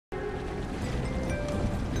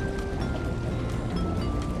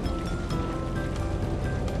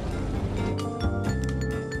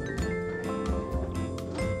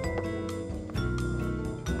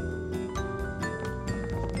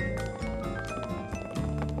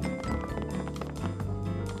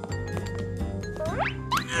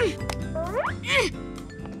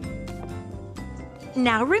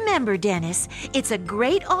Now remember, Dennis, it's a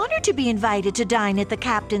great honor to be invited to dine at the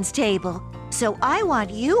captain's table. So I want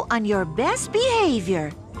you on your best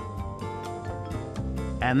behavior.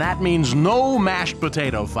 And that means no mashed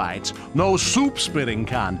potato fights, no soup spitting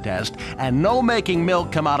contest, and no making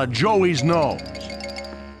milk come out of Joey's nose.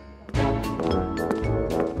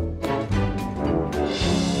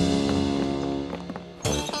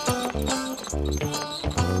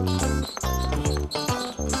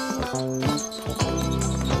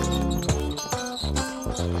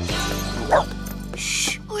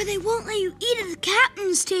 Shh, or they won't let you eat at the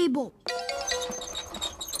captain's table.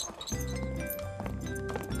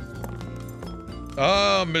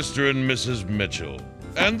 Ah, Mr. and Mrs. Mitchell.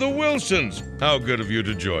 And the Wilsons. How good of you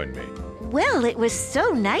to join me. Well, it was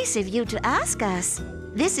so nice of you to ask us.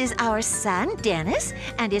 This is our son, Dennis,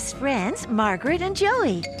 and his friends, Margaret and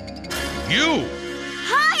Joey. You!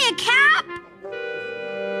 Hiya, Cap!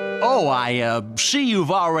 Oh, I see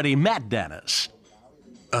you've already met Dennis.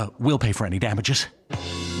 We'll pay for any damages.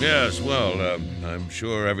 Yes, well, I'm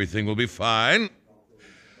sure everything will be fine.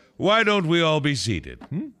 Why don't we all be seated?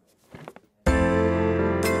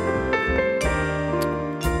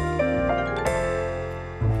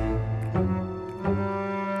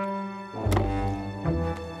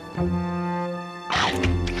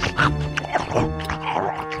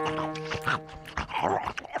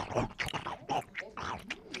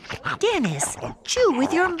 Dennis, chew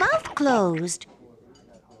with your mouth closed.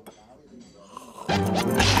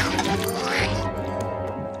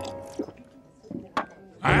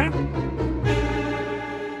 Huh?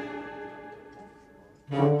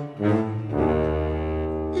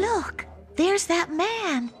 Look, there's that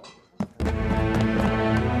man.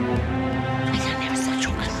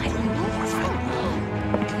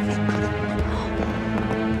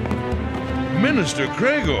 Minister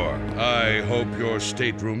Gregor, I hope your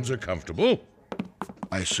staterooms are comfortable.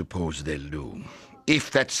 I suppose they'll do,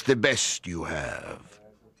 if that's the best you have.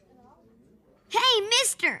 Hey,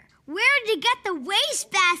 mister, where'd you get the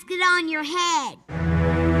wastebasket on your head?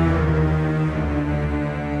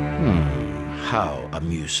 How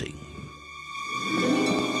amusing.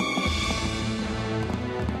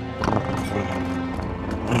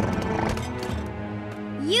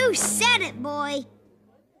 You said it, boy.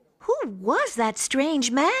 Who was that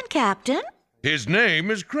strange man, Captain? His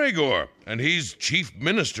name is Gregor, and he's chief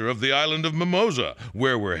minister of the island of Mimosa,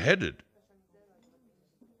 where we're headed.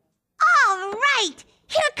 All right,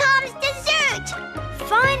 here